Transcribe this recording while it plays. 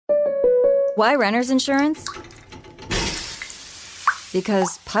Why renter's insurance?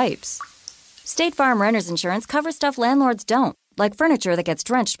 Because pipes. State Farm renter's insurance covers stuff landlords don't, like furniture that gets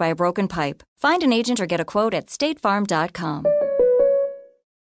drenched by a broken pipe. Find an agent or get a quote at statefarm.com.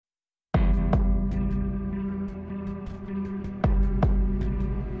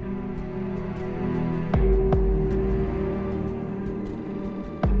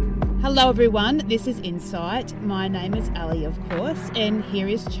 Hello everyone, this is Insight. My name is Ali, of course, and here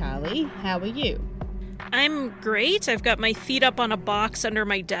is Charlie. How are you? I'm great. I've got my feet up on a box under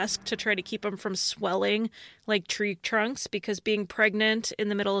my desk to try to keep them from swelling like tree trunks because being pregnant in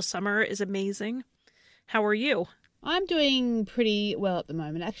the middle of summer is amazing. How are you? I'm doing pretty well at the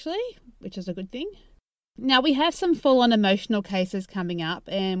moment, actually, which is a good thing. Now, we have some full-on emotional cases coming up,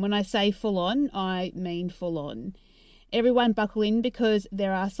 and when I say full-on, I mean full-on. Everyone buckle in because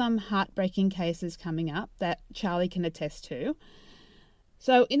there are some heartbreaking cases coming up that Charlie can attest to.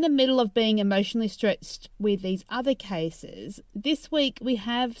 So in the middle of being emotionally stretched with these other cases, this week we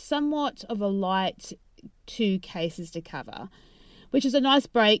have somewhat of a light 2 cases to cover, which is a nice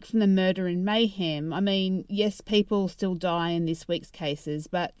break from the murder and mayhem. I mean, yes, people still die in this week's cases,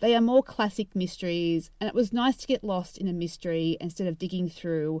 but they are more classic mysteries, and it was nice to get lost in a mystery instead of digging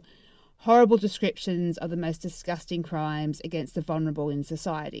through horrible descriptions of the most disgusting crimes against the vulnerable in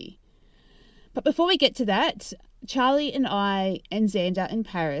society. But before we get to that, Charlie and I and Xander and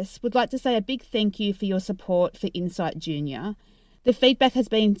Paris would like to say a big thank you for your support for Insight Junior. The feedback has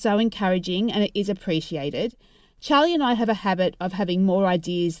been so encouraging and it is appreciated. Charlie and I have a habit of having more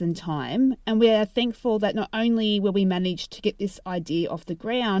ideas than time, and we are thankful that not only will we manage to get this idea off the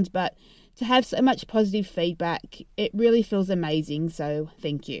ground, but to have so much positive feedback, it really feels amazing, so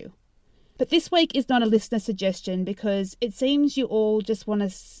thank you. But this week is not a listener suggestion because it seems you all just want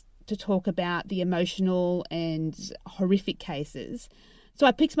us to talk about the emotional and horrific cases. So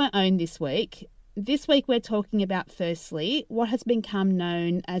I picked my own this week. This week we're talking about, firstly, what has become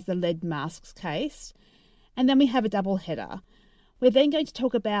known as the lead masks case. And then we have a double header. We're then going to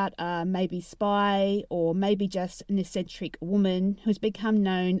talk about maybe spy or maybe just an eccentric woman who's become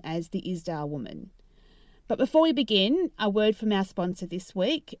known as the Isdale woman. But before we begin, a word from our sponsor this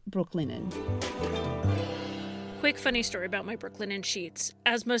week, Brooklinen. Quick funny story about my Brooklinen sheets.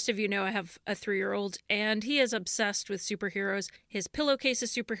 As most of you know, I have a 3-year-old, and he is obsessed with superheroes. His pillowcase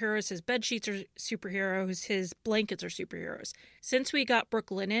is superheroes, his bed sheets are superheroes, his blankets are superheroes. Since we got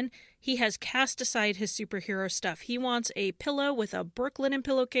Brooklinen, he has cast aside his superhero stuff. He wants a pillow with a Brooklinen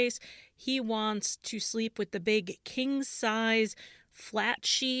pillowcase. He wants to sleep with the big king-size flat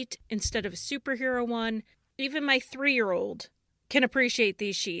sheet instead of a superhero one. Even my 3-year-old can appreciate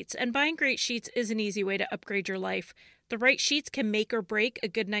these sheets, and buying great sheets is an easy way to upgrade your life. The right sheets can make or break a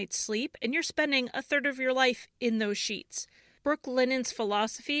good night's sleep, and you're spending a third of your life in those sheets. Brooklinen's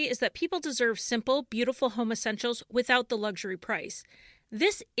philosophy is that people deserve simple, beautiful home essentials without the luxury price.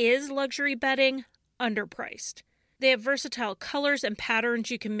 This is luxury bedding, underpriced. They have versatile colors and patterns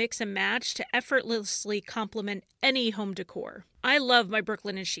you can mix and match to effortlessly complement any home decor. I love my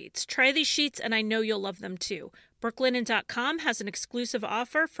Brooklinen sheets. Try these sheets and I know you'll love them too. Brooklinen.com has an exclusive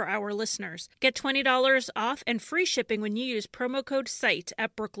offer for our listeners. Get $20 off and free shipping when you use promo code SIGHT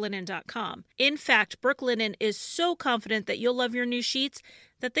at brooklinen.com. In fact, Brooklinen is so confident that you'll love your new sheets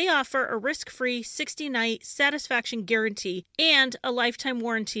that they offer a risk-free 60-night satisfaction guarantee and a lifetime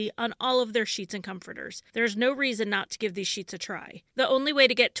warranty on all of their sheets and comforters. There's no reason not to give these sheets a try. The only way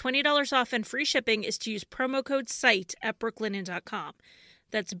to get $20 off and free shipping is to use promo code SIGHT at brooklinen.com.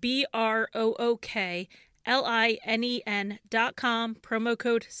 That's BROOKLINEN.com, promo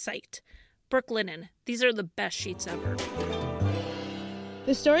code SIGHT. Brooklinen. These are the best sheets ever.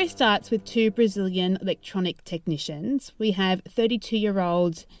 The story starts with 2 Brazilian electronic technicians. We have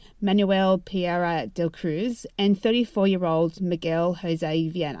 32-year-old Manuel Pereira del Cruz and 34-year-old Miguel Jose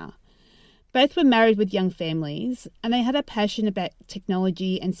Viana. Both were married with young families, and they had a passion about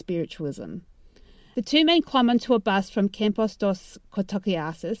technology and spiritualism. The 2 men climbed onto a bus from Campos dos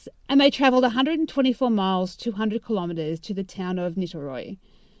Cotoquiases, and they travelled 124 miles, 200 kilometres to the town of Niterói.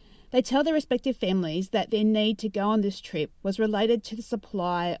 They tell their respective families that their need to go on this trip was related to the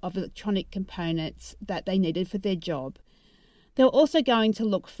supply of electronic components that they needed for their job. They were also going to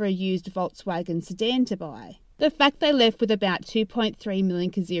look for a used Volkswagen sedan to buy. The fact they left with about 2.3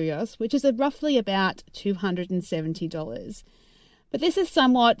 million cruzeiros, which is roughly about $270. But this is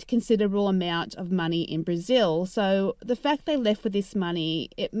somewhat considerable amount of money in Brazil, so the fact they left with this money,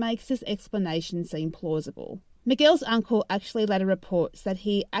 it makes this explanation seem plausible. Miguel's uncle actually later reports that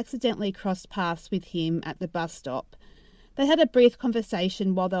he accidentally crossed paths with him at the bus stop. They had a brief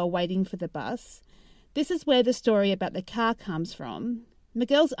conversation while they were waiting for the bus. This is where the story about the car comes from.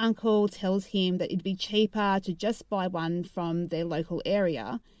 Miguel's uncle tells him that it'd be cheaper to just buy one from their local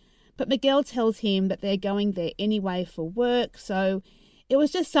area, but Miguel tells him that they're going there anyway for work, so it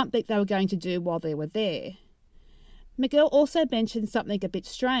was just something they were going to do while they were there. Miguel also mentions something a bit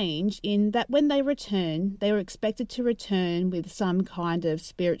strange in that when they return, they were expected to return with some kind of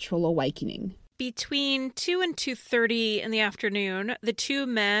spiritual awakening. Between 2 and 2:30 in the afternoon, the two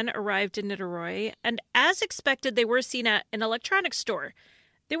men arrived in Niterói, and as expected, they were seen at an electronics store.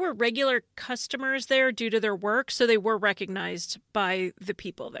 They were regular customers there due to their work, so they were recognized by the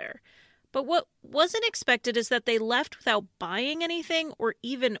people there. But what wasn't expected is that they left without buying anything or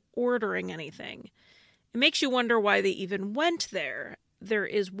even ordering anything. It makes you wonder why they even went there. There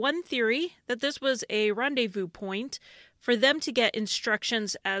is one theory that this was a rendezvous point for them to get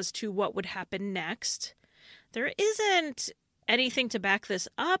instructions as to what would happen next. There isn't anything to back this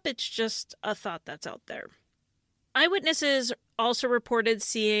up, it's just a thought that's out there. Eyewitnesses also reported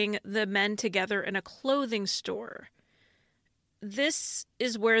seeing the men together in a clothing store. This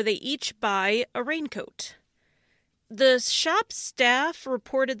is where they each buy a raincoat. The shop staff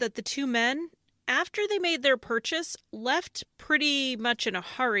reported that the two men, after they made their purchase, left pretty much in a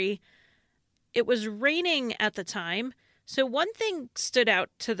hurry. It was raining at the time, so one thing stood out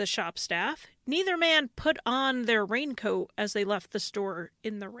to the shop staff. Neither man put on their raincoat as they left the store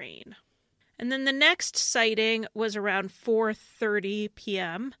in the rain. And then the next sighting was around 4:30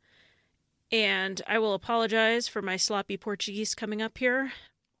 p.m., and I will apologize for my sloppy Portuguese coming up here.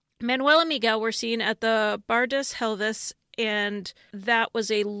 Manuel and Miguel were seen at the Bar das Helves, and that was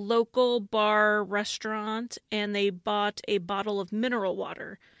a local bar restaurant, and they bought a bottle of mineral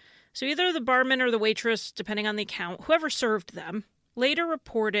water. So either the barman or the waitress, depending on the account, whoever served them, later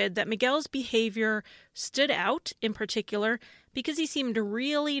reported that Miguel's behavior stood out in particular because he seemed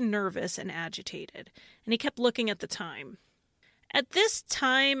really nervous and agitated, and he kept looking at the time. At this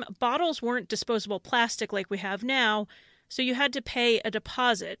time, bottles weren't disposable plastic like we have now, so you had to pay a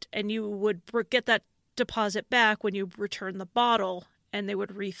deposit, and you would get that deposit back when you return the bottle, and they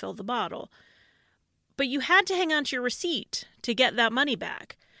would refill the bottle. But you had to hang on to your receipt to get that money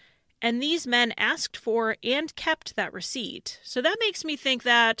back. And these men asked for and kept that receipt. So that makes me think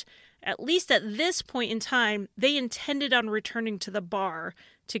that, at least at this point in time, they intended on returning to the bar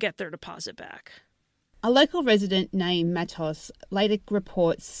to get their deposit back. A local resident named Matos later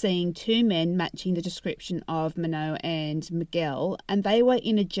reports seeing two men matching the description of Manuel and Miguel, and they were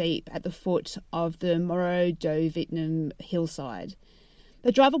in a jeep at the foot of the Morro do Vietnam hillside.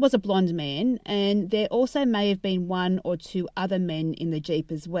 The driver was a blonde man, and there also may have been one or two other men in the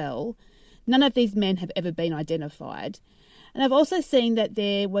jeep as well. None of these men have ever been identified. And I've also seen that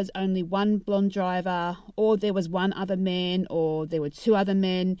there was only one blonde driver, or there was one other man, or there were two other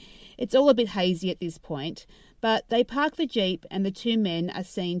men. It's all a bit hazy at this point, but they park the jeep and the two men are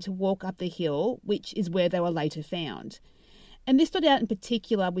seen to walk up the hill, which is where they were later found. And this stood out in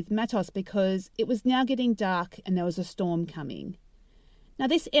particular with Matos because it was now getting dark and there was a storm coming. Now,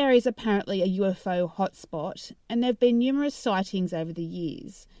 this area is apparently a UFO hotspot, and there have been numerous sightings over the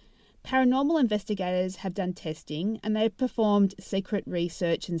years. Paranormal investigators have done testing, and they've performed secret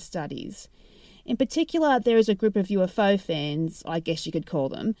research and studies. In particular, there is a group of UFO fans, I guess you could call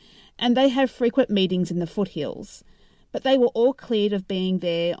them, and they have frequent meetings in the foothills. But they were all cleared of being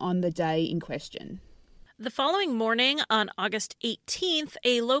there on the day in question. The following morning, on August 18th,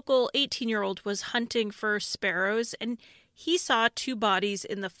 a local 18-year-old was hunting for sparrows, and he saw two bodies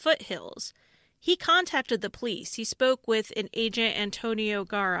in the foothills. He contacted the police. He spoke with an agent, Antonio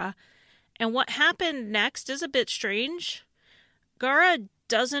Gara, and what happened next is a bit strange. Gara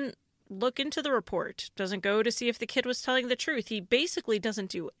doesn't look into the report, doesn't go to see if the kid was telling the truth. He basically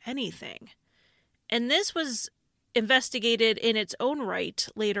doesn't do anything. And this was investigated in its own right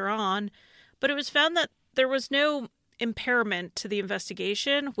later on, but it was found that there was no impairment to the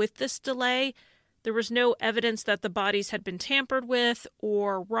investigation with this delay. There was no evidence that the bodies had been tampered with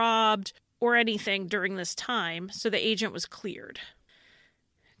or robbed or anything during this time, so the agent was cleared.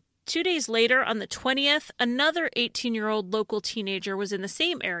 2 days later, on the 20th, another 18-year-old local teenager was in the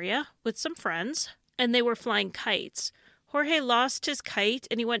same area with some friends, and they were flying kites. Jorge lost his kite,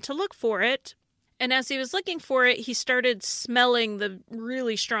 and he went to look for it, and as he was looking for it, he started smelling the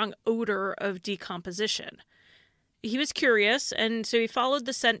really strong odor of decomposition. He was curious, and so he followed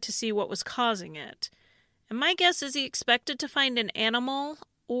the scent to see what was causing it. And my guess is he expected to find an animal,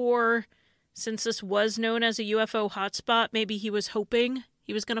 or since this was known as a UFO hotspot, maybe he was hoping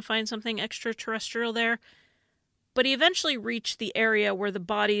he was going to find something extraterrestrial there. But he eventually reached the area where the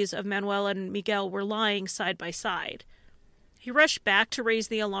bodies of Manuel and Miguel were lying side by side. He rushed back to raise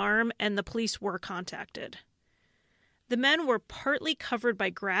the alarm, and the police were contacted. The men were partly covered by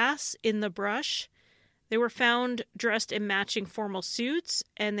grass in the brush. They were found dressed in matching formal suits,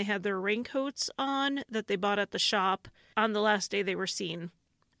 and they had their raincoats on that they bought at the shop on the last day they were seen.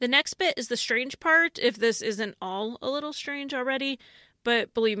 The next bit is the strange part, if this isn't all a little strange already,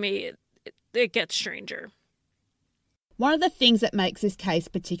 but believe me, it gets stranger. One of the things that makes this case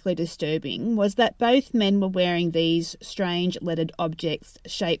particularly disturbing was that both men were wearing these strange leaded objects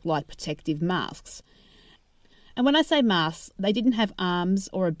shaped like protective masks. And when I say masks, they didn't have arms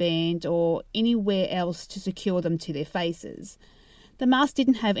or a band or anywhere else to secure them to their faces. The masks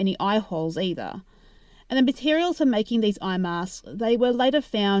didn't have any eye holes either. And the materials for making these eye masks, they were later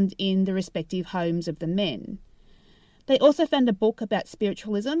found in the respective homes of the men. They also found a book about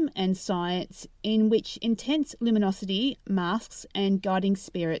spiritualism and science in which intense luminosity, masks and guiding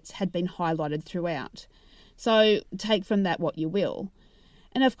spirits had been highlighted throughout. So take from that what you will.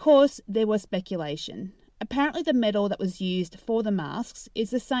 And of course, there was speculation. Apparently the metal that was used for the masks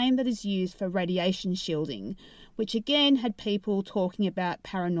is the same that is used for radiation shielding, which again had people talking about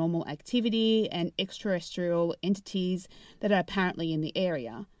paranormal activity and extraterrestrial entities that are apparently in the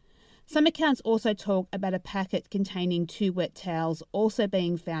area. Some accounts also talk about a packet containing 2 wet towels also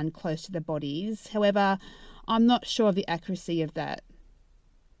being found close to the bodies. However, I'm not sure of the accuracy of that.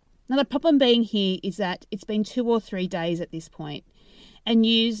 Now the problem being here is that it's been 2 or 3 days at this point, and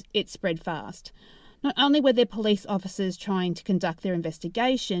news, it spread fast. Not only were there police officers trying to conduct their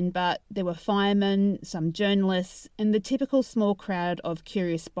investigation, but there were firemen, some journalists, and the typical small crowd of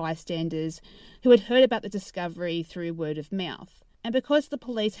curious bystanders who had heard about the discovery through word of mouth. And because the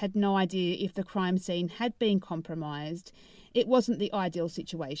police had no idea if the crime scene had been compromised, it wasn't the ideal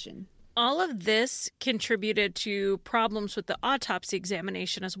situation. All of this contributed to problems with the autopsy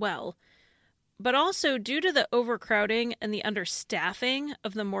examination as well. But also, due to the overcrowding and the understaffing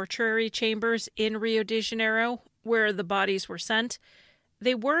of the mortuary chambers in Rio de Janeiro, where the bodies were sent,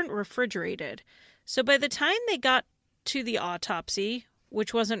 they weren't refrigerated. So by the time they got to the autopsy,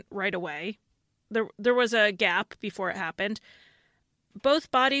 which wasn't right away, there was a gap before it happened, both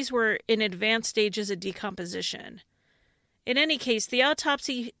bodies were in advanced stages of decomposition. In any case, the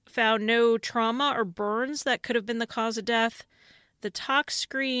autopsy found no trauma or burns that could have been the cause of death. The tox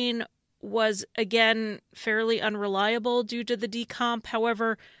screen was, again, fairly unreliable due to the decomp.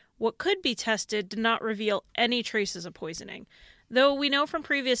 However, what could be tested did not reveal any traces of poisoning. Though we know from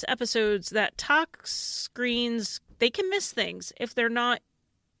previous episodes that tox screens, they can miss things if they're not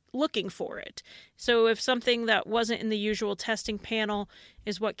looking for it. So if something that wasn't in the usual testing panel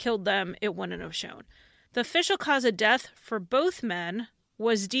is what killed them, it wouldn't have shown. The official cause of death for both men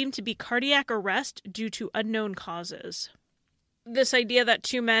was deemed to be cardiac arrest due to unknown causes. This idea that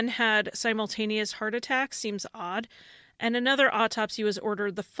 2 men had simultaneous heart attacks seems odd, and another autopsy was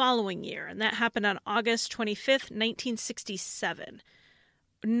ordered the following year, and that happened on August 25th, 1967.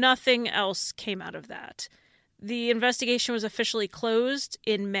 Nothing else came out of that. The investigation was officially closed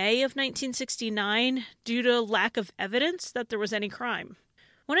in May of 1969 due to lack of evidence that there was any crime.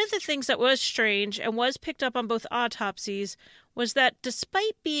 One of the things that was strange and was picked up on both autopsies was that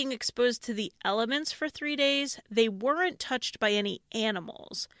despite being exposed to the elements for 3 days, they weren't touched by any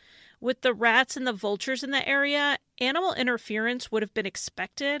animals. With the rats and the vultures in the area, animal interference would have been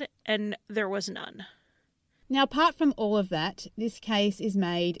expected, and there was none. Now, apart from all of that, this case is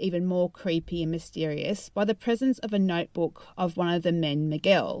made even more creepy and mysterious by the presence of a notebook of one of the men,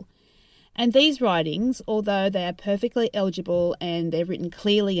 Miguel. And these writings, although they are perfectly eligible and they're written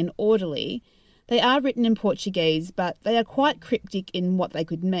clearly and orderly, they are written in Portuguese, but they are quite cryptic in what they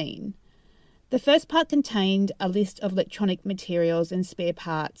could mean. The first part contained a list of electronic materials and spare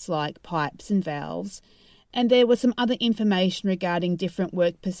parts like pipes and valves, and there was some other information regarding different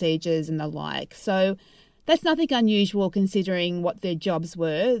work procedures and the like. So that's nothing unusual considering what their jobs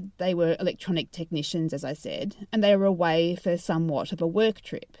were. They were electronic technicians, as I said, and they were away for somewhat of a work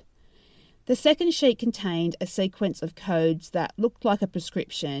trip. The second sheet contained a sequence of codes that looked like a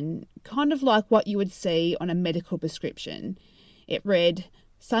prescription, kind of like what you would see on a medical prescription. It read,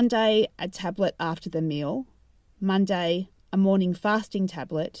 Sunday, a tablet after the meal. Monday, a morning fasting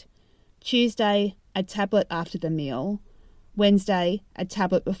tablet. Tuesday, a tablet after the meal. Wednesday, a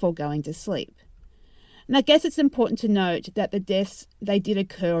tablet before going to sleep. And I guess it's important to note that the deaths, they did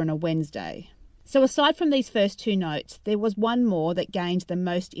occur on a Wednesday. So aside from these first 2 notes, there was one more that gained the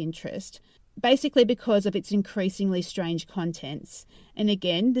most interest, basically because of its increasingly strange contents. And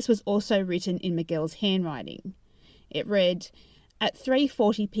again, this was also written in Miguel's handwriting. It read, at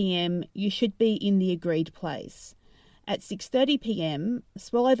 3:40 p.m, you should be in the agreed place. At 6:30 p.m,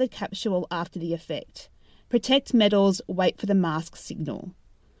 swallow the capsule after the effect. Protect metals, wait for the mask signal.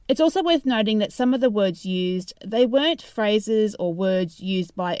 It's also worth noting that some of the words used, they weren't phrases or words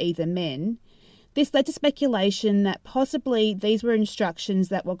used by either men. This led to speculation that possibly these were instructions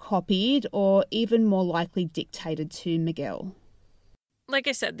that were copied or even more likely dictated to Miguel. Like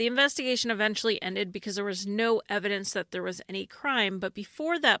I said, the investigation eventually ended because there was no evidence that there was any crime. But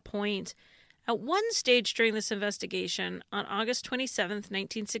before that point, at one stage during this investigation, on August 27th,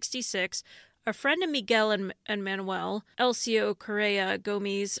 1966, a friend of Miguel and Manuel, Elcio Correa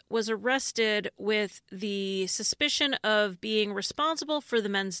Gomes, was arrested with the suspicion of being responsible for the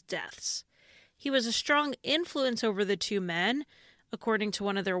men's deaths. He was a strong influence over the two men, according to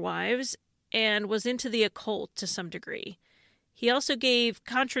one of their wives, and was into the occult to some degree. He also gave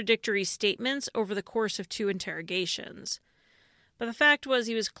contradictory statements over the course of 2 interrogations. But the fact was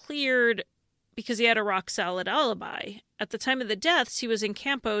he was cleared because he had a rock-solid alibi. At the time of the deaths, he was in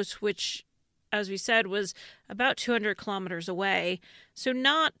Campos, which, as we said, was about 200 kilometers away, so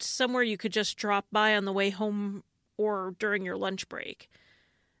not somewhere you could just drop by on the way home or during your lunch break.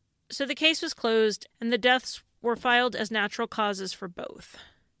 So the case was closed, and the deaths were filed as natural causes for both.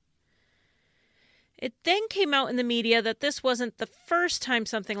 It then came out in the media that this wasn't the first time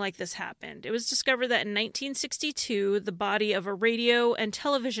something like this happened. It was discovered that in 1962, the body of a radio and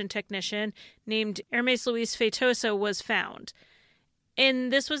television technician named Hermes Luis Feitosa was found.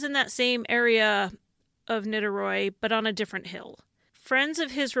 And this was in that same area of Niterói, but on a different hill. Friends of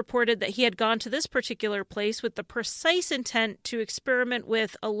his reported that he had gone to this particular place with the precise intent to experiment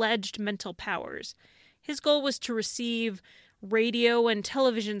with alleged mental powers. His goal was to receive radio and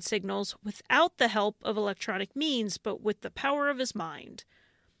television signals without the help of electronic means, but with the power of his mind.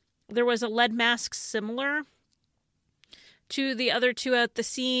 There was a lead mask similar to the other 2 at the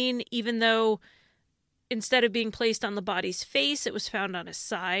scene, even though instead of being placed on the body's face, it was found on his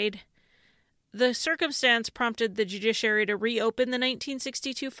side. The circumstance prompted the judiciary to reopen the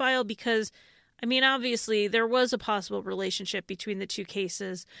 1962 file because, obviously there was a possible relationship between the 2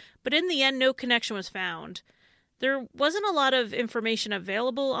 cases, but in the end, no connection was found. There wasn't a lot of information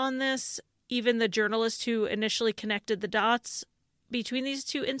available on this. Even the journalist who initially connected the dots between these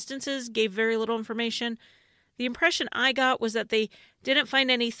 2 instances gave very little information. The impression I got was that they didn't find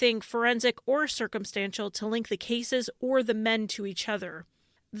anything forensic or circumstantial to link the cases or the men to each other.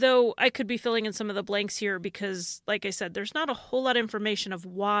 Though I could be filling in some of the blanks here because, like I said, there's not a whole lot of information of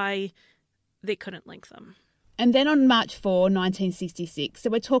why they couldn't link them. And then on March 4, 1966, so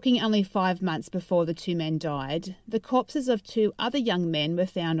we're talking only 5 months before the 2 men died, the corpses of 2 other young men were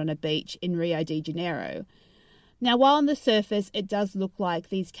found on a beach in Rio de Janeiro. Now, while on the surface it does look like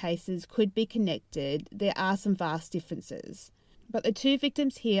these cases could be connected, there are some vast differences. But the 2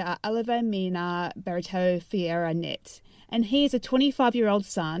 victims here are Oliver Mina Barreto Ferreira Net, and he is a 25-year-old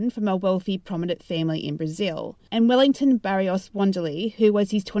son from a wealthy, prominent family in Brazil, and Wellington Barrios Wanderley, who was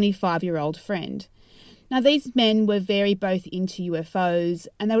his 25-year-old friend. Now, these men were very both into UFOs,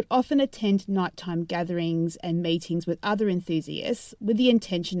 and they would often attend nighttime gatherings and meetings with other enthusiasts with the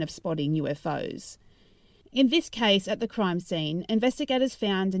intention of spotting UFOs. In this case, at the crime scene, investigators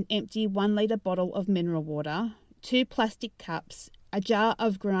found an empty 1-litre bottle of mineral water, 2 plastic cups, a jar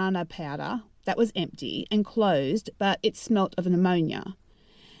of guarana powder that was empty and closed, but it smelt of an ammonia.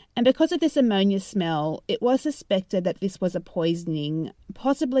 And because of this ammonia smell, it was suspected that this was a poisoning,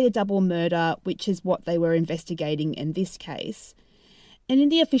 possibly a double murder, which is what they were investigating in this case. And in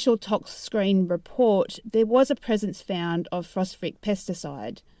the official tox screen report, there was a presence found of phosphoric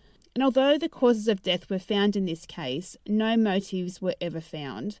pesticide. And although the causes of death were found in this case, no motives were ever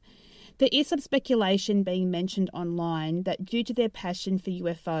found. There is some speculation being mentioned online that due to their passion for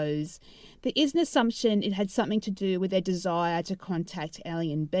UFOs, there is an assumption it had something to do with their desire to contact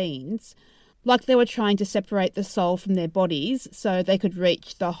alien beings, like they were trying to separate the soul from their bodies so they could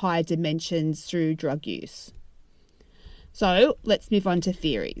reach the higher dimensions through drug use. So let's move on to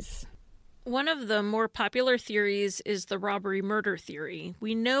theories. One of the more popular theories is the robbery-murder theory.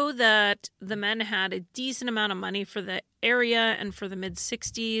 We know that the men had a decent amount of money for the area and for the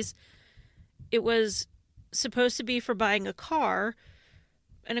mid-60s. It was supposed to be for buying a car,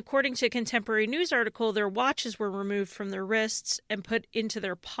 and according to a contemporary news article, their watches were removed from their wrists and put into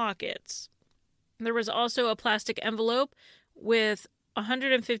their pockets. There was also a plastic envelope with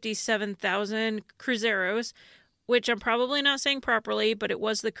 157,000 cruzeiros, which I'm probably not saying properly, but it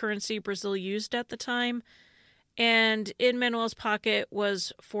was the currency Brazil used at the time. And in Manuel's pocket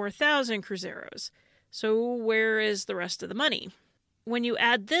was 4,000 cruzeiros. So where is the rest of the money? When you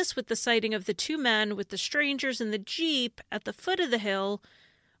add this with the sighting of the 2 men with the strangers in the Jeep at the foot of the hill,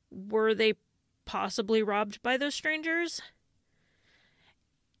 were they possibly robbed by those strangers?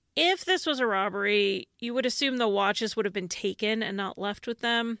 If this was a robbery, you would assume the watches would have been taken and not left with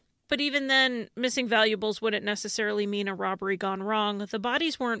them. But even then, missing valuables wouldn't necessarily mean a robbery gone wrong. The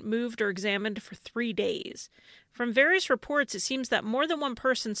bodies weren't moved or examined for 3 days. From various reports, it seems that more than one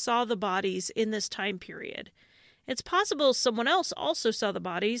person saw the bodies in this time period. It's possible someone else also saw the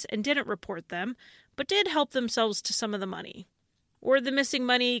bodies and didn't report them, but did help themselves to some of the money. Or the missing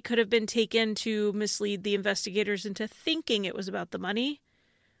money could have been taken to mislead the investigators into thinking it was about the money.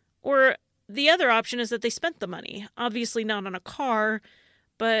 Or the other option is that they spent the money, obviously not on a car,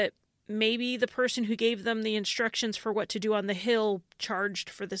 but maybe the person who gave them the instructions for what to do on the hill charged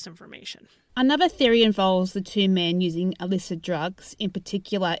for this information. Another theory involves the two men using illicit drugs, in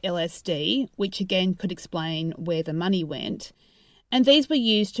particular LSD, which again could explain where the money went. And these were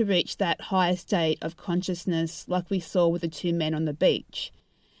used to reach that higher state of consciousness like we saw with the two men on the beach.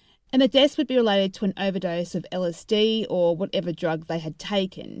 And the deaths would be related to an overdose of LSD or whatever drug they had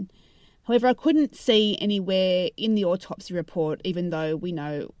taken. However, I couldn't see anywhere in the autopsy report, even though we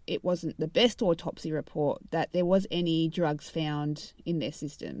know it wasn't the best autopsy report, that there was any drugs found in their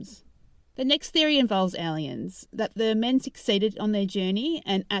systems. The next theory involves aliens, that the men succeeded on their journey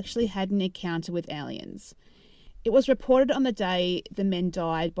and actually had an encounter with aliens. It was reported on the day the men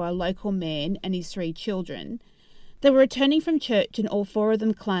died by a local man and his 3 children. They were returning from church and all 4 of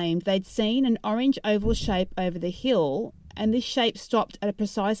them claimed they'd seen an orange oval shape over the hill, and this shape stopped at a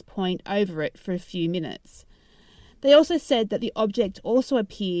precise point over it for a few minutes. They also said that the object also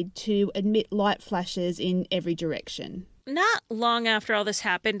appeared to emit light flashes in every direction. Not long after all this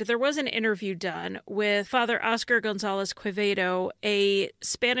happened, there was an interview done with Father Oscar Gonzalez Quevedo, a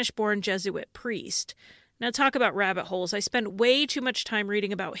Spanish-born Jesuit priest. Now, talk about rabbit holes. I spent way too much time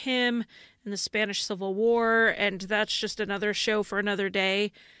reading about him and the Spanish Civil War, and that's just another show for another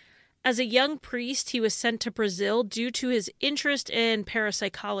day. As a young priest, he was sent to Brazil due to his interest in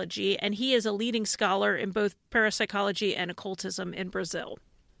parapsychology, and he is a leading scholar in both parapsychology and occultism in Brazil.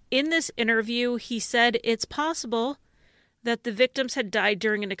 In this interview, he said it's possible that the victims had died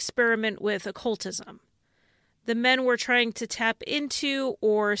during an experiment with occultism. The men were trying to tap into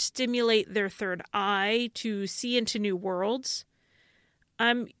or stimulate their third eye to see into new worlds.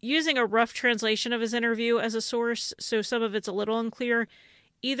 I'm using a rough translation of his interview as a source, so some of it's a little unclear.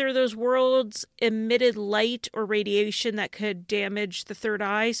 Either those worlds emitted light or radiation that could damage the third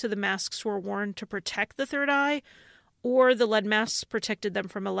eye, so the masks were worn to protect the third eye, or the lead masks protected them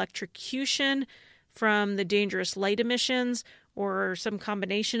from electrocution, from the dangerous light emissions, or some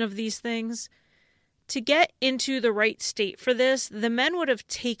combination of these things. To get into the right state for this, the men would have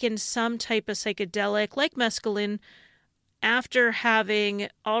taken some type of psychedelic, like mescaline, after having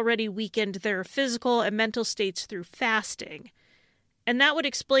already weakened their physical and mental states through fasting. And that would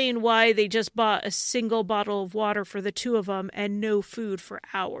explain why they just bought a single bottle of water for the 2 of them and no food for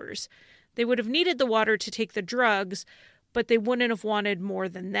hours. They would have needed the water to take the drugs, but they wouldn't have wanted more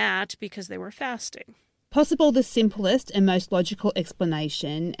than that because they were fasting. Possible the simplest and most logical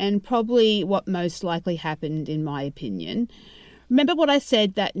explanation, and probably what most likely happened in my opinion. Remember what I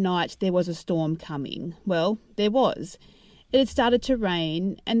said that night there was a storm coming? Well, there was. It had started to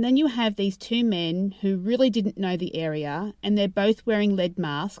rain, and then you have these 2 men who really didn't know the area, and they're both wearing lead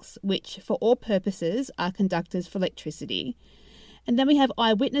masks, which for all purposes are conductors for electricity. And then we have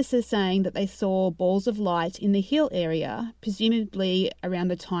eyewitnesses saying that they saw balls of light in the hill area, presumably around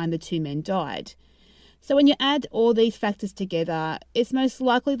the time the 2 men died. So when you add all these factors together, it's most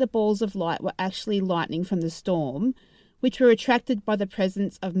likely the balls of light were actually lightning from the storm, which were attracted by the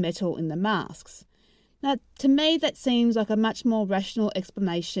presence of metal in the masks. Now, to me, that seems like a much more rational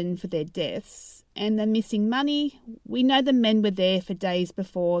explanation for their deaths. And the missing money, we know the men were there for days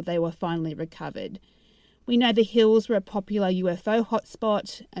before they were finally recovered. We know the hills were a popular UFO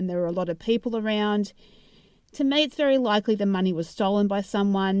hotspot and there were a lot of people around. To me, it's very likely the money was stolen by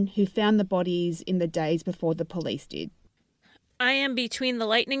someone who found the bodies in the days before the police did. I am between the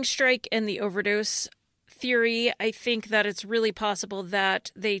lightning strike and the overdose theory. I think that it's really possible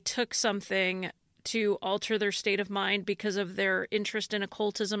that they took something to alter their state of mind because of their interest in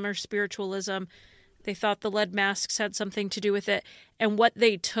occultism or spiritualism. They thought the lead masks had something to do with it, and what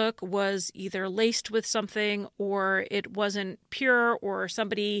they took was either laced with something or it wasn't pure or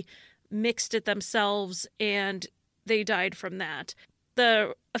somebody mixed it themselves and they died from that.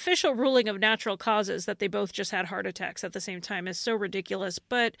 The official ruling of natural causes that they both just had heart attacks at the same time is so ridiculous,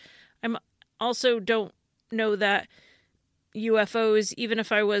 but I'm also don't know that UFOs, even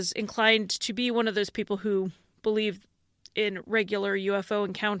if I was inclined to be one of those people who believe in regular UFO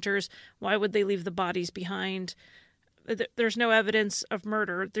encounters, why would they leave the bodies behind? There's no evidence of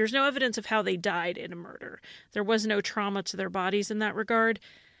murder. There's no evidence of how they died in a murder. There was no trauma to their bodies in that regard.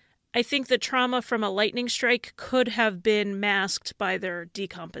 I think the trauma from a lightning strike could have been masked by their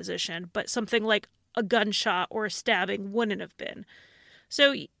decomposition, but something like a gunshot or a stabbing wouldn't have been.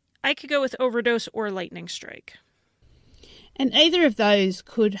 So I could go with overdose or lightning strike. And either of those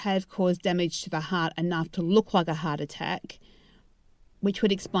could have caused damage to the heart enough to look like a heart attack, which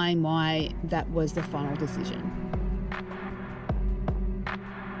would explain why that was the final decision.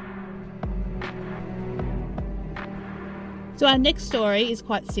 So our next story is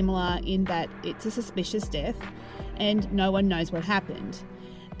quite similar in that it's a suspicious death and no one knows what happened.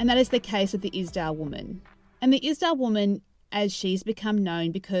 And that is the case of the Isdale woman. And the Isdale woman, as she's become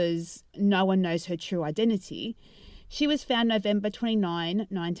known because no one knows her true identity, she was found November 29,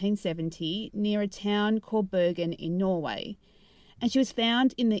 1970, near a town called Bergen in Norway. And she was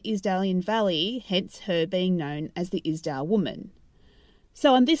found in the Isdalian Valley, hence her being known as the Isdale woman.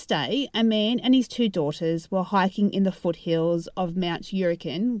 So on this day, a man and his 2 daughters were hiking in the foothills of Mount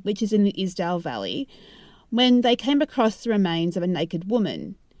Uriken, which is in the Isdale Valley, when they came across the remains of a naked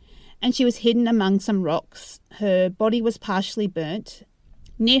woman. And she was hidden among some rocks. Her body was partially burnt.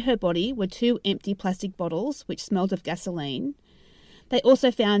 Near her body were 2 empty plastic bottles which smelled of gasoline. They also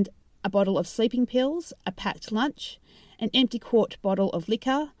found a bottle of sleeping pills, a packed lunch, an empty quart bottle of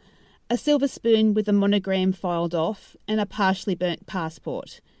liquor, a silver spoon with a monogram filed off, and a partially burnt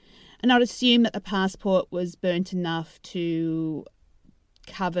passport. And I'd assume that the passport was burnt enough to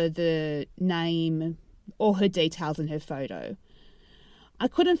cover the name or her details in her photo. I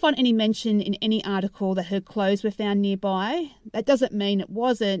couldn't find any mention in any article that her clothes were found nearby. That doesn't mean it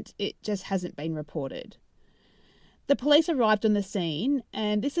wasn't, it just hasn't been reported. The police arrived on the scene,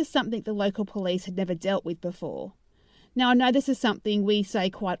 and this is something the local police had never dealt with before. Now, I know this is something we say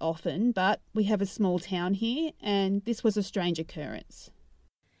quite often, but we have a small town here, and this was a strange occurrence.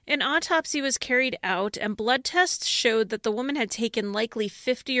 An autopsy was carried out, and blood tests showed that the woman had taken likely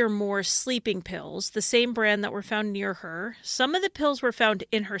 50 or more sleeping pills, the same brand that were found near her. Some of the pills were found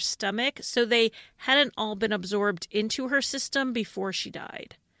in her stomach, so they hadn't all been absorbed into her system before she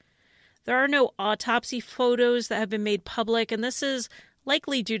died. There are no autopsy photos that have been made public, and this is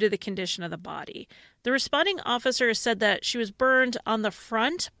likely due to the condition of the body. The responding officer said that she was burned on the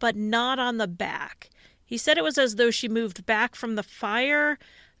front, but not on the back. He said it was as though she moved back from the fire,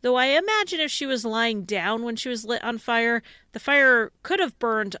 though I imagine if she was lying down when she was lit on fire, the fire could have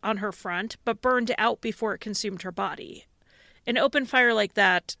burned on her front, but burned out before it consumed her body. An open fire like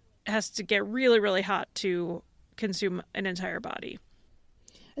that has to get really, really hot to consume an entire body.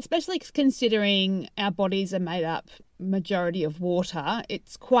 Especially considering our bodies are made up majority of water,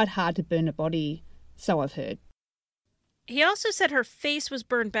 it's quite hard to burn a body, so I've heard. He also said her face was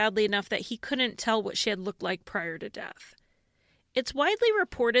burned badly enough that he couldn't tell what she had looked like prior to death. It's widely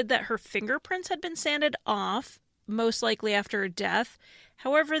reported that her fingerprints had been sanded off, most likely after her death.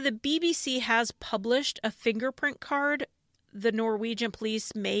 However, the BBC has published a fingerprint card the Norwegian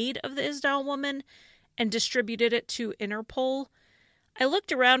police made of the Isdale woman and distributed it to Interpol. I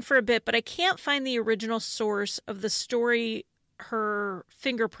looked around for a bit, but I can't find the original source of the story her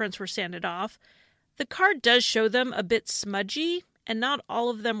fingerprints were sanded off. The card does show them a bit smudgy, and not all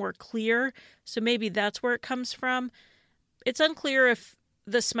of them were clear, so maybe that's where it comes from. It's unclear if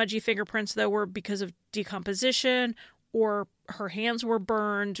the smudgy fingerprints, though, were because of decomposition, or her hands were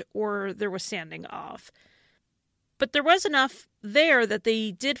burned, or there was sanding off. But there was enough there that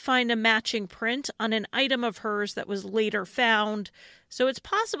they did find a matching print on an item of hers that was later found, so it's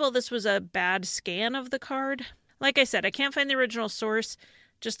possible this was a bad scan of the card. Like I said, I can't find the original source,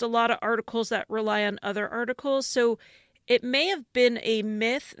 just a lot of articles that rely on other articles, so it may have been a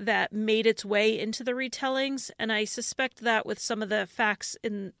myth that made its way into the retellings, and I suspect that with some of the facts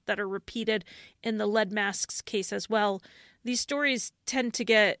that are repeated in the lead masks case as well, these stories tend to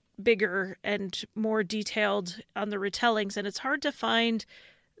get bigger and more detailed on the retellings, and it's hard to find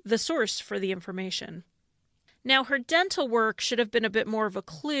the source for the information. Now, her dental work should have been a bit more of a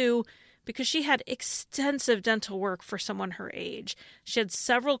clue because she had extensive dental work for someone her age. She had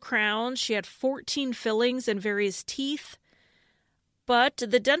several crowns, she had 14 fillings in various teeth, but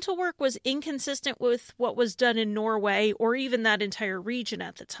the dental work was inconsistent with what was done in Norway or even that entire region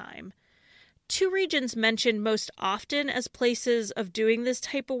at the time. 2 regions mentioned most often as places of doing this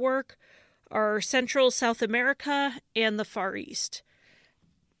type of work are Central South America and the Far East.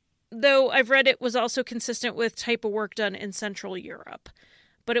 Though I've read it was also consistent with type of work done in Central Europe,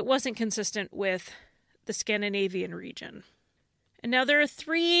 but it wasn't consistent with the Scandinavian region. And now there are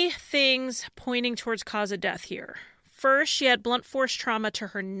 3 things pointing towards cause of death here. First, she had blunt force trauma to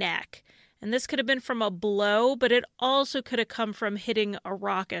her neck, and this could have been from a blow, but it also could have come from hitting a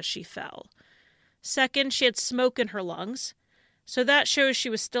rock as she fell. Second, she had smoke in her lungs. So that shows she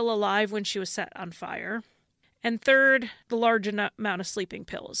was still alive when she was set on fire. And third, the large amount of sleeping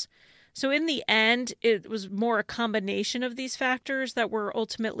pills. So in the end, it was more a combination of these factors that were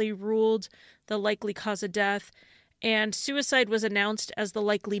ultimately ruled the likely cause of death, and suicide was announced as the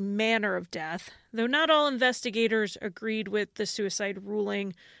likely manner of death, though not all investigators agreed with the suicide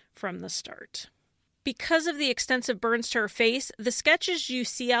ruling from the start. Because of the extensive burns to her face, the sketches you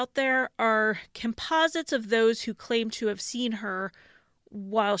see out there are composites of those who claim to have seen her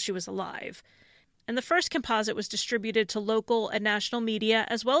while she was alive. And the first composite was distributed to local and national media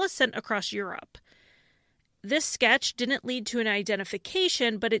as well as sent across Europe. This sketch didn't lead to an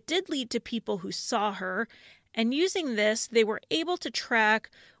identification, but it did lead to people who saw her, and using this, they were able to track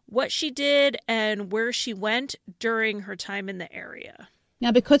what she did and where she went during her time in the area.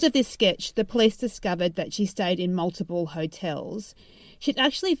 Now, because of this sketch, the police discovered that she stayed in multiple hotels. She'd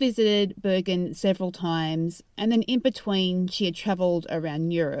actually visited Bergen several times, and then in between, she had travelled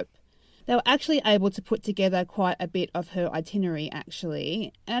around Europe. They were actually able to put together quite a bit of her itinerary,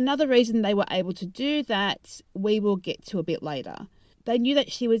 actually. And another reason they were able to do that, we will get to a bit later. They knew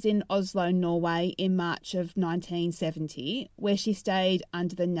that she was in Oslo, Norway in March of 1970, where she stayed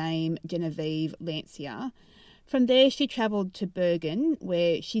under the name Genevieve Lancia. From there, she travelled to Bergen,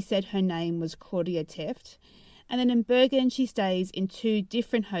 where she said her name was Claudia Teft. And then in Bergen, she stays in 2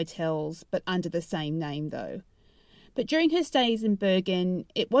 different hotels, but under the same name though. But during her stays in Bergen,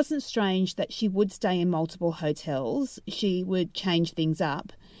 it wasn't strange that she would stay in multiple hotels. She would change things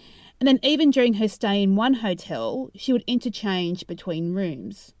up. And then even during her stay in one hotel, she would interchange between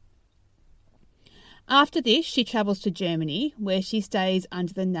rooms. After this, she travels to Germany, where she stays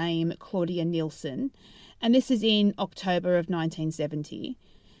under the name Claudia Nielsen, and this is in October of 1970.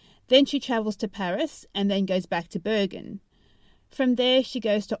 Then she travels to Paris and then goes back to Bergen. From there, she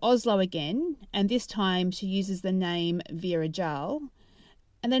goes to Oslo again, and this time she uses the name Vera Jarl.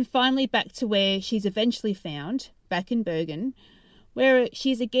 And then finally back to where she's eventually found, back in Bergen, where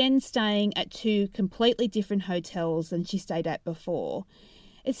she's again staying at 2 completely different hotels than she stayed at before.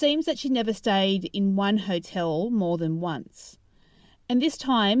 It seems that she never stayed in one hotel more than once. And this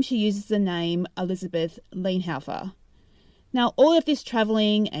time she uses the name Elizabeth Leinhofer. Now, all of this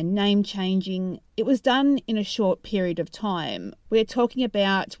travelling and name changing, it was done in a short period of time. We're talking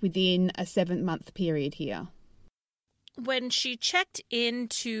about within a 7-month period here. When she checked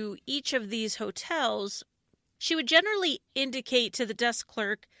into each of these hotels, she would generally indicate to the desk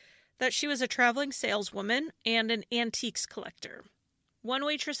clerk that she was a traveling saleswoman and an antiques collector. One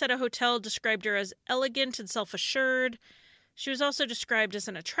waitress at a hotel described her as elegant and self-assured. She was also described as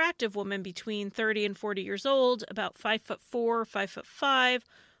an attractive woman between 30 and 40 years old, about 5'4", 5'5",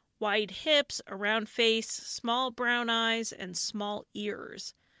 wide hips, a round face, small brown eyes, and small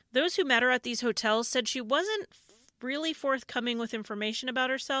ears. Those who met her at these hotels said she wasn't really forthcoming with information about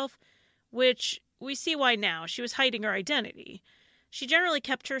herself, which we see why now. She was hiding her identity. She generally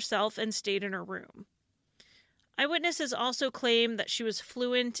kept to herself and stayed in her room. Eyewitnesses also claim that she was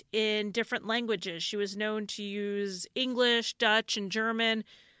fluent in different languages. She was known to use English, Dutch, and German.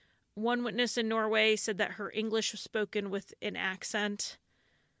 One witness in Norway said that her English was spoken with an accent.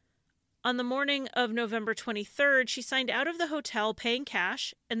 On the morning of November 23rd, she signed out of the hotel paying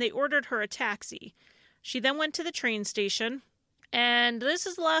cash, and they ordered her a taxi. She then went to the train station, and this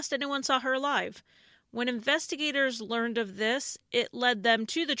is the last anyone saw her alive. When investigators learned of this, it led them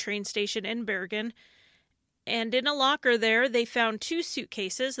to the train station in Bergen, and in a locker there, they found 2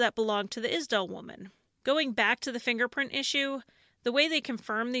 suitcases that belonged to the Isdal woman. Going back to the fingerprint issue, the way they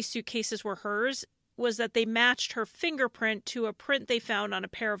confirmed these suitcases were hers was that they matched her fingerprint to a print they found on a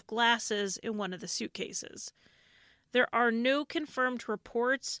pair of glasses in one of the suitcases. There are no confirmed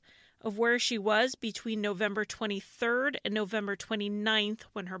reports of where she was between November 23rd and November 29th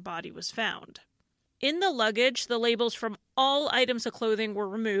when her body was found. In the luggage, the labels from all items of clothing were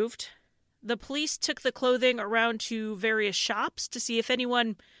removed. The police took the clothing around to various shops to see if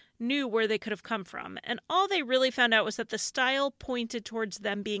anyone knew where they could have come from, and all they really found out was that the style pointed towards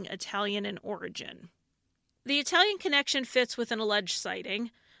them being Italian in origin. The Italian connection fits with an alleged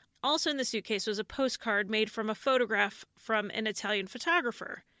sighting. Also in the suitcase was a postcard made from a photograph from an Italian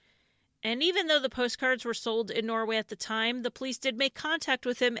photographer. And even though the postcards were sold in Norway at the time, the police did make contact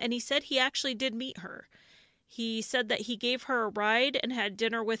with him, and he said he actually did meet her. He said that he gave her a ride and had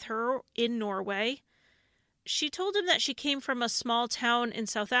dinner with her in Norway. She told him that she came from a small town in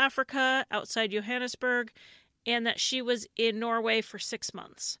South Africa, outside Johannesburg, and that she was in Norway for 6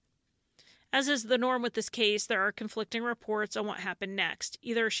 months. As is the norm with this case, there are conflicting reports on what happened next.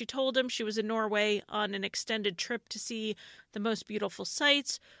 Either she told him she was in Norway on an extended trip to see the most beautiful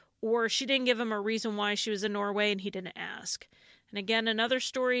sights, or she didn't give him a reason why she was in Norway and he didn't ask. And again, another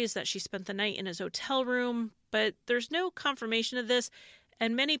story is that she spent the night in his hotel room, but there's no confirmation of this,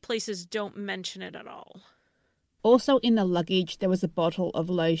 and many places don't mention it at all. Also in the luggage, there was a bottle of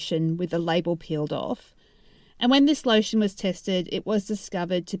lotion with the label peeled off. And when this lotion was tested, it was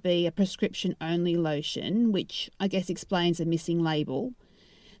discovered to be a prescription-only lotion, which I guess explains the missing label.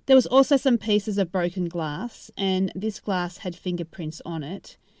 There was also some pieces of broken glass, and this glass had fingerprints on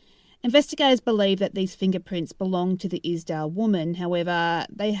it. Investigators believe that these fingerprints belong to the Isdale woman, however,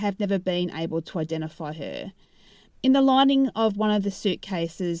 they have never been able to identify her. In the lining of one of the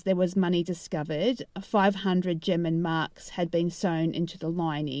suitcases, there was money discovered. 500 German marks had been sewn into the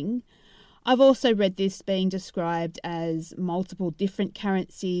lining. I've also read this being described as multiple different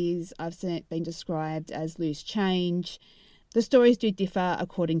currencies. I've seen it being described as loose change. The stories do differ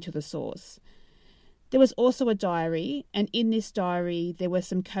according to the source. There was also a diary, and in this diary there were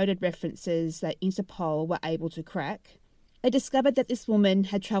some coded references that Interpol were able to crack. They discovered that this woman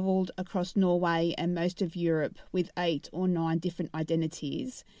had travelled across Norway and most of Europe with 8 or 9 different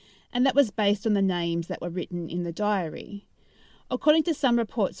identities, and that was based on the names that were written in the diary. According to some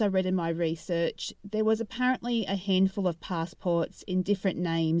reports I read in my research, there was apparently a handful of passports in different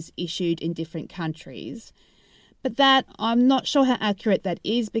names issued in different countries. But that, I'm not sure how accurate that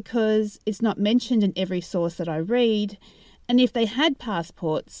is because it's not mentioned in every source that I read, and if they had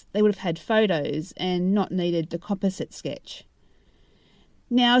passports, they would have had photos and not needed the composite sketch.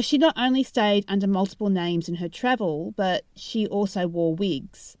 Now, she not only stayed under multiple names in her travel, but she also wore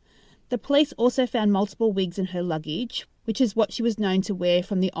wigs. The police also found multiple wigs in her luggage, which is what she was known to wear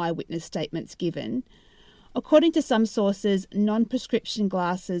from the eyewitness statements given. According to some sources, non-prescription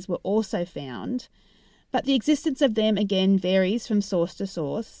glasses were also found, but the existence of them again varies from source to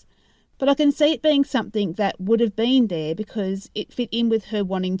source. But I can see it being something that would have been there because it fit in with her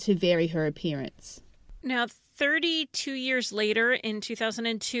wanting to vary her appearance. Now, 32 years later, in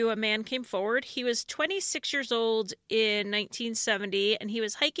 2002, a man came forward. He was 26 years old in 1970, and he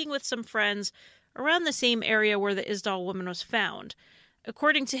was hiking with some friends around the same area where the Isdal woman was found.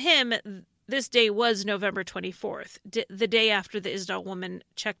 According to him, this day was November 24th, the day after the Isdal woman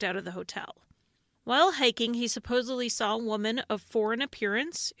checked out of the hotel. While hiking, he supposedly saw a woman of foreign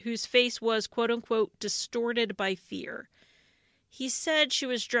appearance whose face was, quote-unquote, distorted by fear. He said she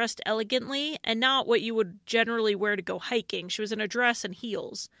was dressed elegantly and not what you would generally wear to go hiking. She was in a dress and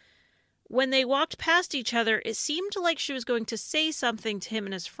heels. When they walked past each other, it seemed like she was going to say something to him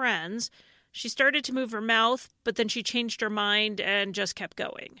and his friends. She started to move her mouth, but then she changed her mind and just kept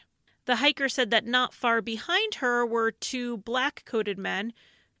going. The hiker said that not far behind her were 2 black-coated men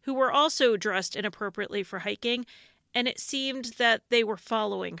who were also dressed inappropriately for hiking, and it seemed that they were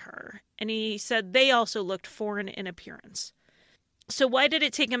following her. And he said they also looked foreign in appearance. So why did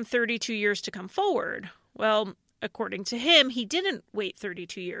it take him 32 years to come forward? Well, according to him, he didn't wait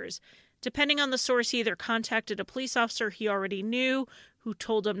 32 years. Depending on the source, he either contacted a police officer he already knew who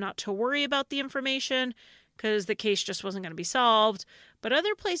told him not to worry about the information because the case just wasn't going to be solved. But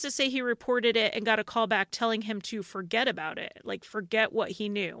other places say he reported it and got a call back telling him to forget about it, like forget what he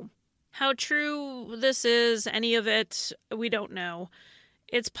knew. How true this is, any of it, we don't know.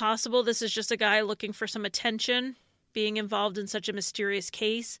 It's possible this is just a guy looking for some attention, being involved in such a mysterious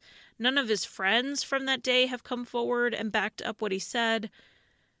case. None of his friends from that day have come forward and backed up what he said.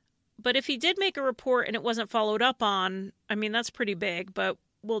 But if he did make a report and it wasn't followed up on, I mean, that's pretty big, but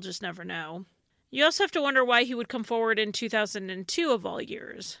we'll just never know. You also have to wonder why he would come forward in 2002 of all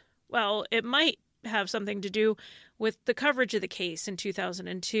years. Well, it might have something to do with the coverage of the case in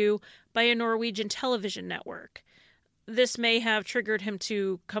 2002 by a Norwegian television network. This may have triggered him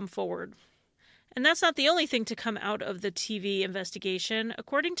to come forward. And that's not the only thing to come out of the TV investigation.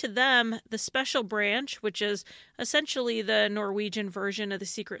 According to them, the Special Branch, which is essentially the Norwegian version of the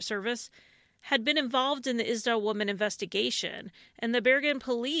Secret Service, had been involved in the Isdal woman investigation, and the Bergen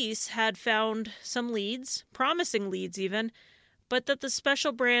police had found some leads, promising leads even, but that the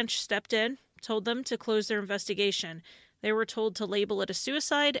Special Branch stepped in, told them to close their investigation. They were told to label it a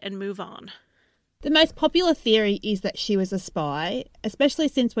suicide and move on. The most popular theory is that she was a spy, especially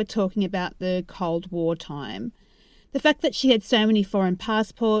since we're talking about the Cold War time. The fact that she had so many foreign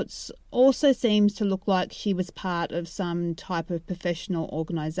passports also seems to look like she was part of some type of professional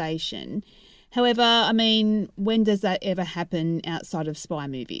organisation. However, I mean, when does that ever happen outside of spy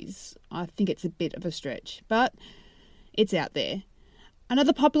movies? I think it's a bit of a stretch, but it's out there.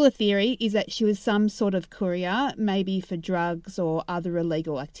 Another popular theory is that she was some sort of courier, maybe for drugs or other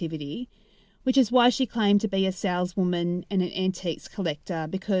illegal activity, which is why she claimed to be a saleswoman and an antiques collector,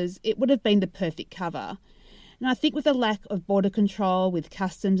 because it would have been the perfect cover. And I think with the lack of border control, with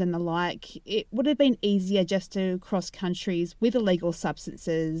customs and the like, it would have been easier just to cross countries with illegal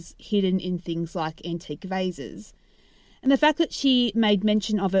substances hidden in things like antique vases. And the fact that she made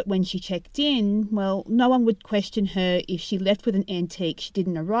mention of it when she checked in, well, no one would question her if she left with an antique she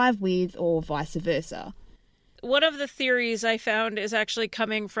didn't arrive with or vice versa. One of the theories I found is actually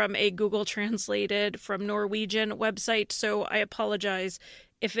coming from a Google translated from Norwegian website, so I apologize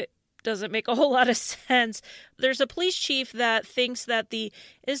if it doesn't make a whole lot of sense. There's a police chief that thinks that the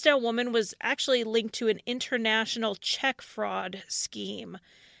Isdal woman was actually linked to an international check fraud scheme.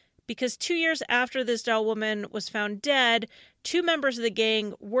 Because 2 years after the Isdal woman was found dead, 2 members of the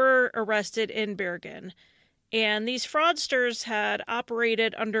gang were arrested in Bergen. And these fraudsters had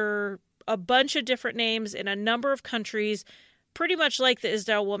operated under a bunch of different names in a number of countries, pretty much like the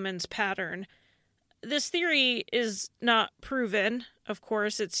Isdal woman's pattern. This theory is not proven, of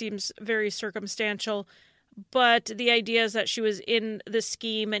course. It seems very circumstantial, but the idea is that she was in the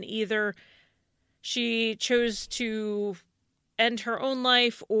scheme and either she chose to end her own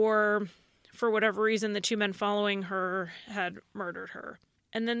life or, for whatever reason, the 2 men following her had murdered her.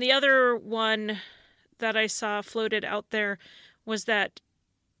 And then the other one that I saw floated out there was that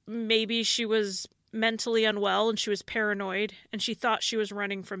maybe she was mentally unwell and she was paranoid and she thought she was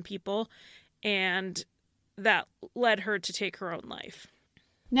running from people, and that led her to take her own life.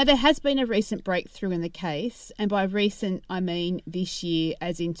 Now, there has been a recent breakthrough in the case, and by recent I mean this year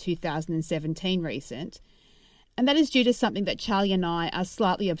as in 2017 recent, and that is due to something that Charlie and I are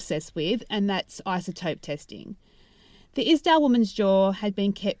slightly obsessed with, and that's isotope testing. The Isdal woman's jaw had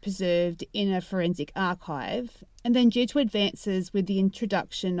been kept preserved in a forensic archive, and then due to advances with the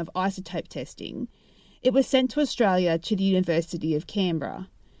introduction of isotope testing, it was sent to Australia to the University of Canberra.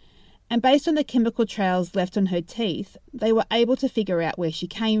 And based on the chemical trails left on her teeth, they were able to figure out where she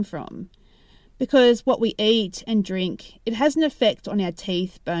came from. Because what we eat and drink, it has an effect on our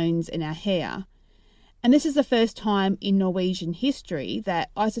teeth, bones and our hair. And this is the first time in Norwegian history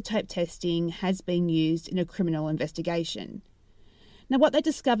that isotope testing has been used in a criminal investigation. Now, what they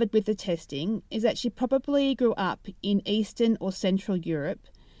discovered with the testing is that she probably grew up in Eastern or Central Europe,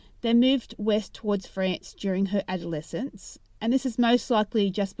 then moved west towards France during her adolescence, and this is most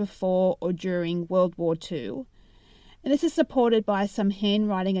likely just before or during World War II. And this is supported by some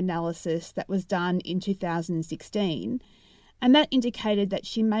handwriting analysis that was done in 2016, and that indicated that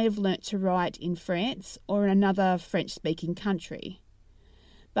she may have learnt to write in France or in another French-speaking country.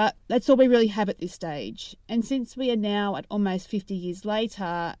 But that's all we really have at this stage, and since we are now at almost 50 years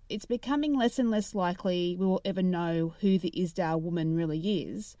later, it's becoming less and less likely we will ever know who the Isdal woman really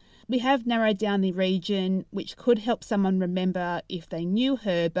is. We have narrowed down the region, which could help someone remember if they knew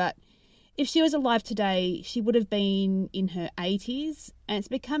her, but if she was alive today, she would have been in her 80s, and it's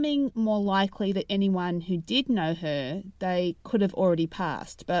becoming more likely that anyone who did know her, they could have already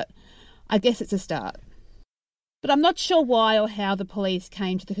passed, but I guess it's a start. But I'm not sure why or how the police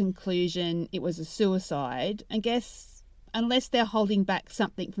came to the conclusion it was a suicide. I guess unless they're holding back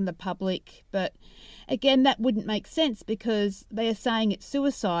something from the public, but again, that wouldn't make sense because they are saying it's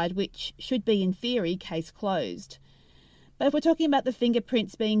suicide, which should be, in theory, case closed. But if we're talking about the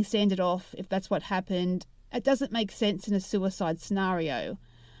fingerprints being sanded off, if that's what happened, it doesn't make sense in a suicide scenario.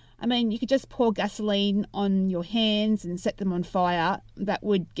 I mean, you could just pour gasoline on your hands and set them on fire. That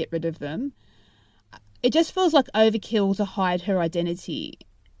would get rid of them. It just feels like overkill to hide her identity.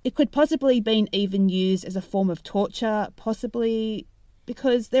 It could possibly been even used as a form of torture, possibly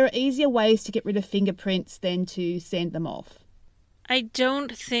because there are easier ways to get rid of fingerprints than to sand them off. I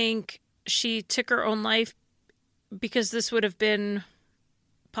don't think she took her own life because this would have been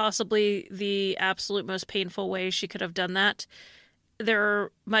possibly the absolute most painful way she could have done that. There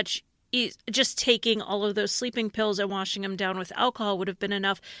are just taking all of those sleeping pills and washing them down with alcohol would have been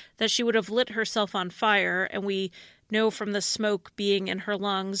enough that she would have lit herself on fire. And we know from the smoke being in her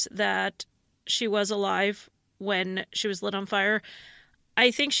lungs that she was alive when she was lit on fire.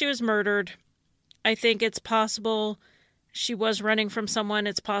 I think she was murdered. I think it's possible she was running from someone.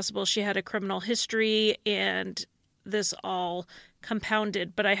 It's possible she had a criminal history and this all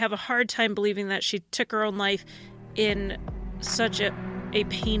compounded. But I have a hard time believing that she took her own life in such a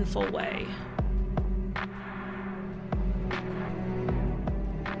painful way.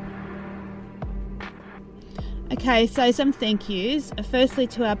 Okay, so some thank yous. Firstly,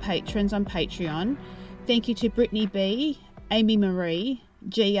 to our patrons on Patreon. Thank you to Brittany B, Amy Marie,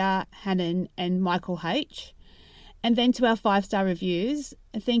 Gia, Hannon and Michael H. And then to our 5-star reviews.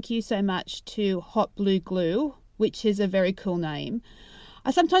 Thank you so much to Hot Blue Glue, which is a very cool name. I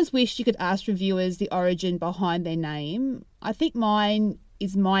sometimes wish you could ask reviewers the origin behind their name. I think mine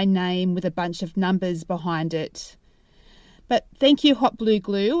is my name with a bunch of numbers behind it. But thank you, Hot Blue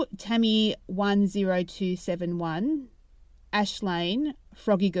Glue, Tammy10271, Ash Lane,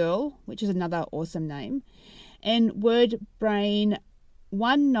 Froggy Girl, which is another awesome name, and WordBrain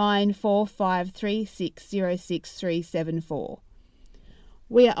 19453606374.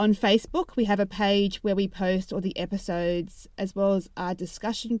 We are on Facebook. We have a page where we post all the episodes, as well as our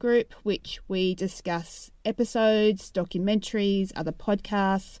discussion group, which we discuss episodes, documentaries, other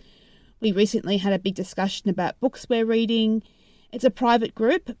podcasts. We recently had a big discussion about books we're reading. It's a private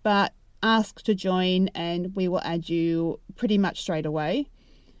group, but ask to join and we will add you pretty much straight away.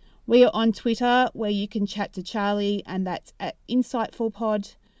 We are on Twitter, where you can chat to Charlie, and that's at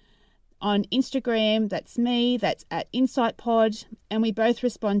InsightfulPod. On Instagram, that's me, that's at InsightPod, and we both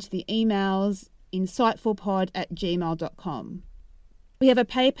respond to the emails insightfulpod@gmail.com. We have a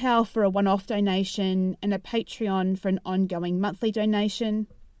PayPal for a one-off donation and a Patreon for an ongoing monthly donation.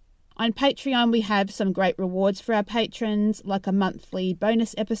 On Patreon, we have some great rewards for our patrons, like a monthly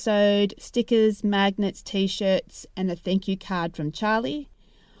bonus episode, stickers, magnets, t-shirts, and a thank you card from Charlie.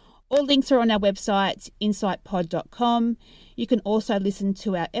 All links are on our website, insightpod.com. You can also listen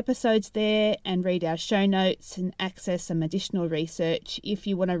to our episodes there and read our show notes and access some additional research if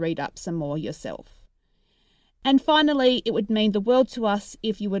you want to read up some more yourself. And finally, it would mean the world to us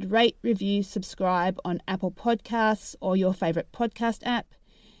if you would rate, review, subscribe on Apple Podcasts or your favourite podcast app.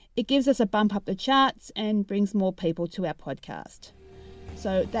 It gives us a bump up the charts and brings more people to our podcast.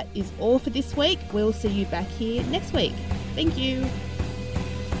 So that is all for this week. We'll see you back here next week. Thank you.